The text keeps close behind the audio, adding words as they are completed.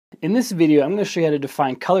In this video, I'm going to show you how to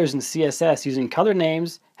define colors in CSS using color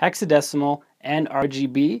names, hexadecimal, and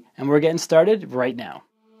RGB, and we're getting started right now.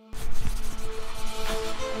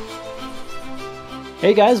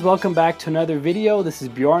 Hey guys, welcome back to another video. This is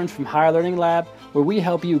Bjorn from Higher Learning Lab, where we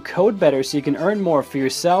help you code better so you can earn more for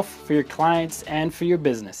yourself, for your clients, and for your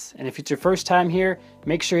business. And if it's your first time here,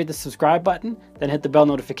 make sure you hit the subscribe button, then hit the bell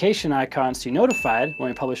notification icon so you're notified when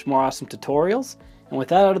we publish more awesome tutorials. And with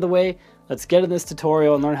that out of the way, let's get in this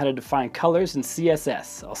tutorial and learn how to define colors in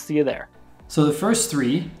CSS. I'll see you there. So the first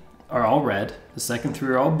three are all red, the second three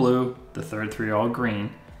are all blue, the third three are all green,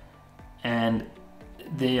 and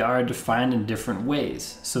they are defined in different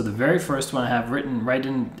ways. So the very first one I have written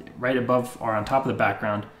right above or on top of the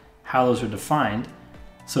background how those are defined.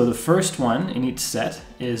 So the first one in each set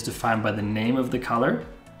is defined by the name of the color.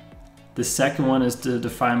 The second one is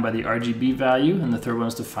defined by the RGB value, and the third one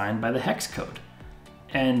is defined by the hex code.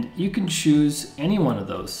 And you can choose any one of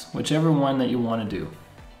those, whichever one that you want to do.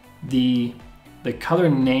 The color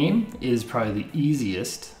name is probably the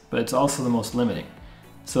easiest, but it's also the most limiting.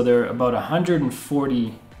 So there are about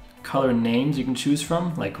 140 color names you can choose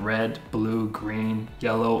from, like red, blue, green,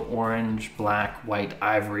 yellow, orange, black, white,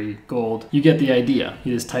 ivory, gold. You get the idea.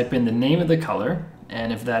 You just type in the name of the color,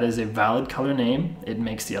 and if that is a valid color name, it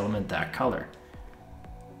makes the element that color.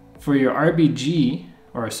 For your RGB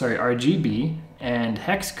and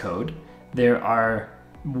hex code, there are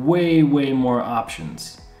way more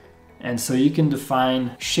options. And so you can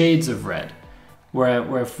define shades of red,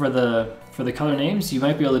 where for the color names, you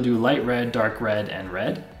might be able to do light red, dark red, and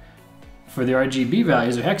red. For the RGB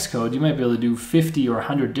values or hex code, you might be able to do 50 or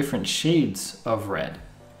 100 different shades of red.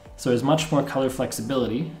 So there's much more color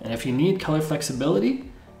flexibility, and if you need color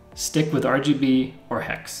flexibility, stick with RGB or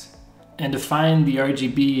hex. And to find the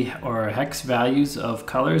RGB or hex values of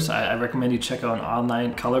colors, I recommend you check out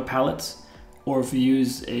online color palettes, or if you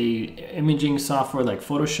use a imaging software like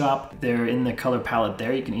Photoshop, they're in the color palette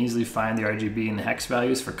there. You can easily find the RGB and the hex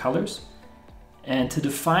values for colors. And to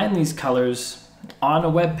define these colors on a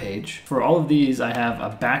web page, for all of these I have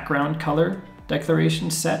a background color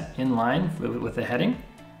declaration set in line with a heading.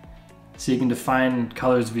 So you can define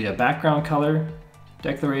colors via background color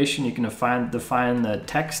declaration. You can define the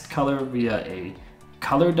text color via a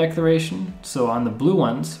color declaration. So on the blue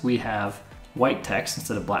ones we have white text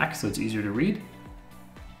instead of black, so it's easier to read.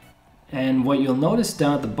 And what you'll notice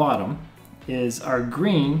down at the bottom is our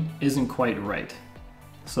green isn't quite right.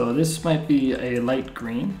 So this might be a light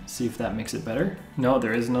green. See if that makes it better. No,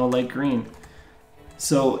 there is no light green.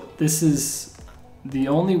 So this is the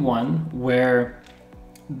only one where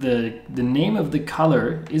the name of the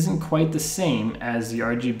color isn't quite the same as the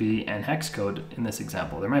RGB and hex code in this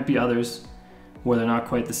example. There might be others where they're not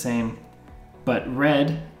quite the same, but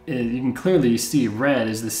red, you can clearly see red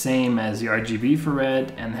is the same as the RGB for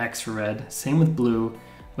red and hex for red. Same with blue,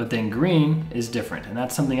 but then green is different, and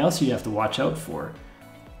that's something else you have to watch out for,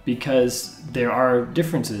 because there are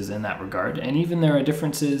differences in that regard, and even there are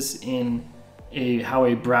differences in how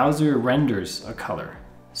a browser renders a color.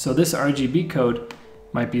 So this RGB code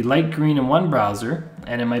might be light green in one browser,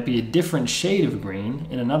 and it might be a different shade of green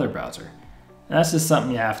in another browser. And that's just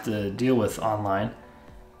something you have to deal with online.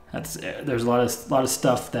 There's a lot of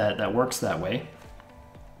stuff that works that way.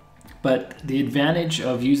 But the advantage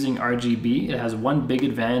of using RGB, it has one big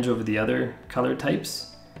advantage over the other color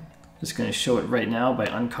types. I'm just going to show it right now by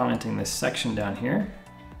uncommenting this section down here.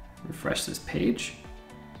 Refresh this page.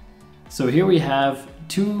 So here we have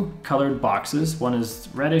two colored boxes. One is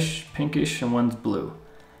reddish, pinkish, and one's blue.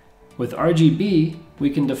 With RGB, we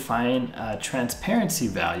can define a transparency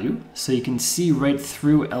value so you can see right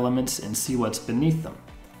through elements and see what's beneath them.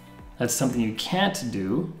 That's something you can't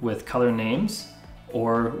do with color names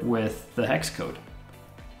or with the hex code.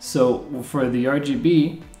 So for the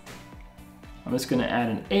RGB, I'm just going to add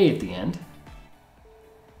an A at the end.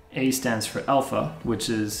 A stands for alpha, which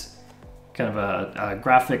is kind of a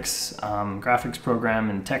graphics program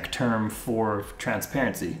and tech term for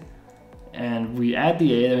transparency. And we add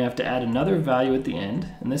the A, then we have to add another value at the end,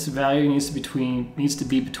 and this value needs to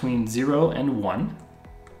be between 0 and 1.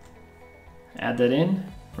 Add that in,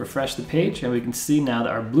 refresh the page, and we can see now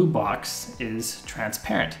that our blue box is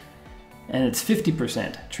transparent, and it's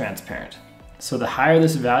 50% transparent. So the higher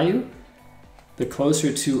this value, the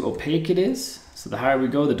closer to opaque it is. So the higher we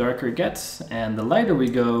go, the darker it gets, and the lighter we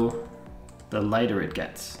go, the lighter it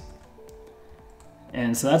gets.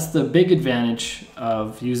 And so that's the big advantage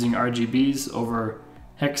of using RGBs over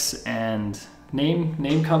hex and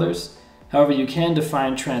name colors. However, you can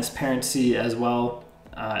define transparency as well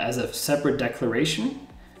as a separate declaration.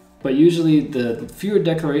 But usually the fewer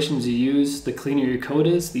declarations you use, the cleaner your code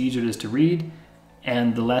is, the easier it is to read.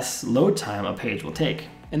 and the less load time a page will take.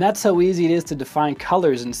 And that's how easy it is to define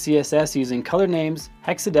colors in CSS using color names,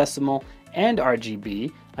 hexadecimal, and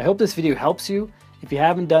RGB. I hope this video helps you. If you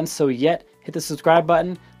haven't done so yet, hit the subscribe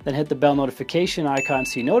button, then hit the bell notification icon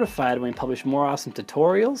so you're notified when we publish more awesome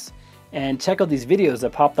tutorials. And check out these videos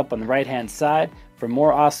that popped up on the right hand side for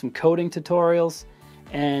more awesome coding tutorials.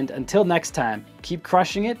 And until next time, keep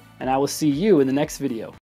crushing it, and I will see you in the next video.